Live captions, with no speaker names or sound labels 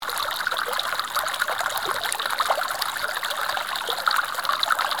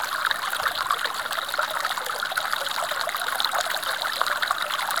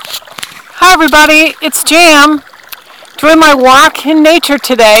Hi everybody, it's Jam, doing my walk in nature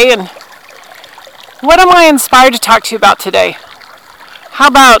today, and what am I inspired to talk to you about today? How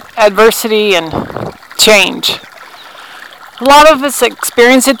about adversity and change? A lot of us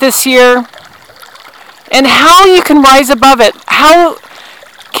experience it this year, and how you can rise above it. How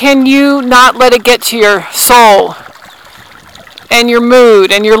can you not let it get to your soul and your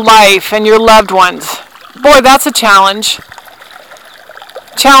mood and your life and your loved ones? Boy, that's a challenge.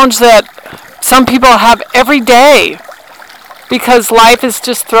 Challenge that some people have every day because life is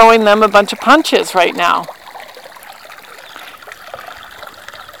just throwing them a bunch of punches right now.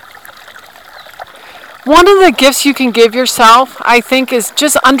 One of the gifts you can give yourself, I think, is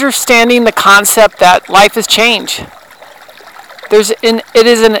just understanding the concept that life is change. It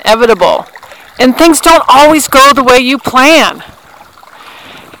is inevitable. And things don't always go the way you plan.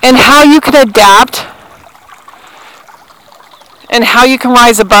 And how you can adapt and how you can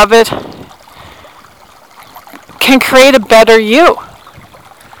rise above it can create a better you.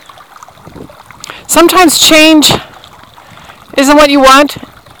 Sometimes change isn't what you want,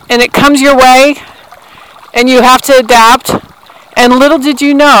 and it comes your way, and you have to adapt, and little did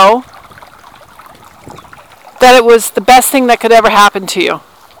you know that it was the best thing that could ever happen to you.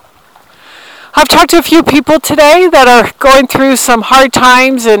 I've talked to a few people today that are going through some hard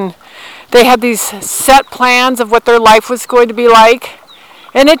times, and they had these set plans of what their life was going to be like,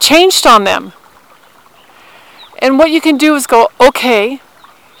 and it changed on them. And what you can do is go, okay,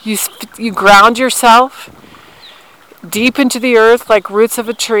 you ground yourself deep into the earth like roots of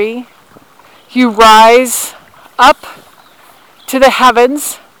a tree. You rise up to the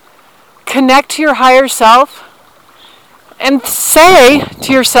heavens, connect to your higher self, and say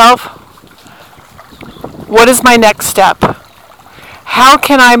to yourself, what is my next step? How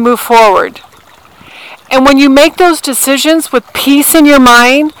can I move forward? And when you make those decisions with peace in your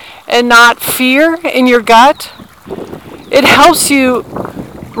mind and not fear in your gut, it helps you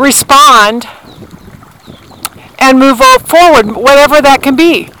respond and move forward, whatever that can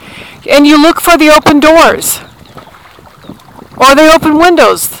be. And you look for the open doors or the open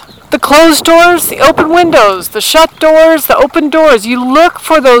windows, the closed doors, the open windows, the shut doors, the open doors. You look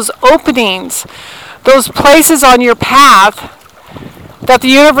for those openings, those places on your path that the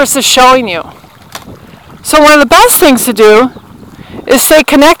universe is showing you. So one of the best things to do is stay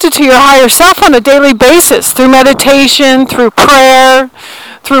connected to your higher self on a daily basis through meditation, through prayer,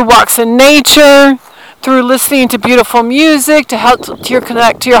 through walks in nature, through listening to beautiful music to help you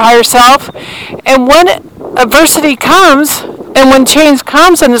connect to your higher self. And when adversity comes and when change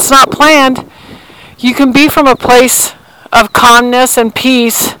comes and it's not planned, you can be from a place of calmness and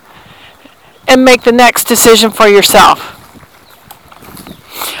peace and make the next decision for yourself.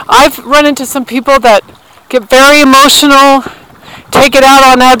 I've run into some people that get very emotional, take it out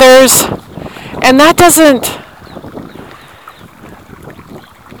on others, and that doesn't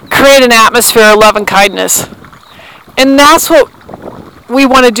create an atmosphere of love and kindness. And that's what we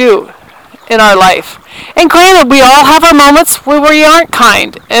want to do in our life. And granted, we all have our moments where we aren't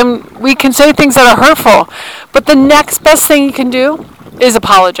kind, and we can say things that are hurtful, but the next best thing you can do is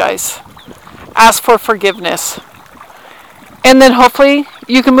apologize. Ask for forgiveness. And then hopefully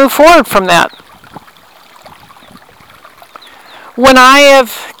you can move forward from that. When I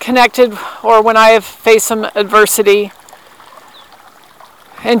have connected or when I have faced some adversity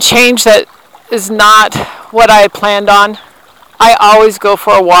and change that is not what I had planned on, I always go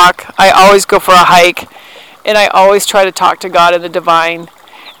for a walk, I always go for a hike, and I always try to talk to God and the divine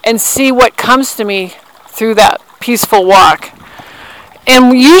and see what comes to me through that peaceful walk.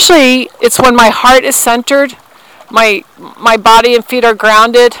 And usually it's when my heart is centered, my body and feet are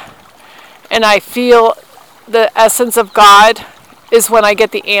grounded, and I feel the essence of God, is when I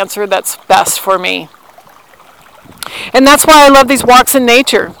get the answer that's best for me. And that's why I love these walks in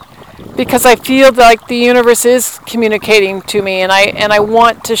nature, because I feel like the universe is communicating to me, and I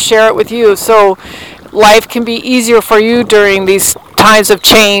want to share it with you so life can be easier for you during these times of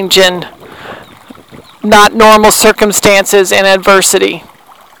change and not normal circumstances and adversity.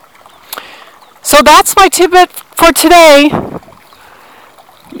 So that's my tidbit for today.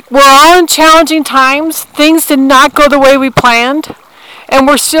 We're all in challenging times. Things did not go the way we planned, and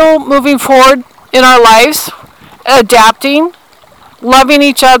we're still moving forward in our lives, adapting, loving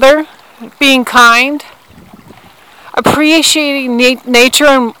each other, being kind, appreciating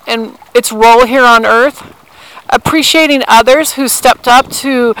nature and its role here on earth, appreciating others who stepped up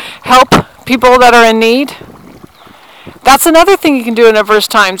to help people that are in need. That's another thing you can do in adverse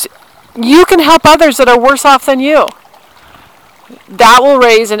times. You can help others that are worse off than you. That will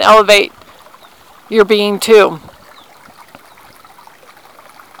raise and elevate your being too.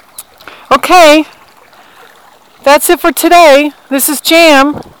 Okay. Okay. That's it for today. This is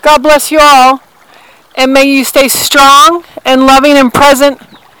Jam. God bless you all. And may you stay strong and loving and present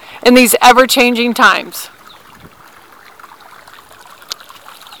in these ever-changing times.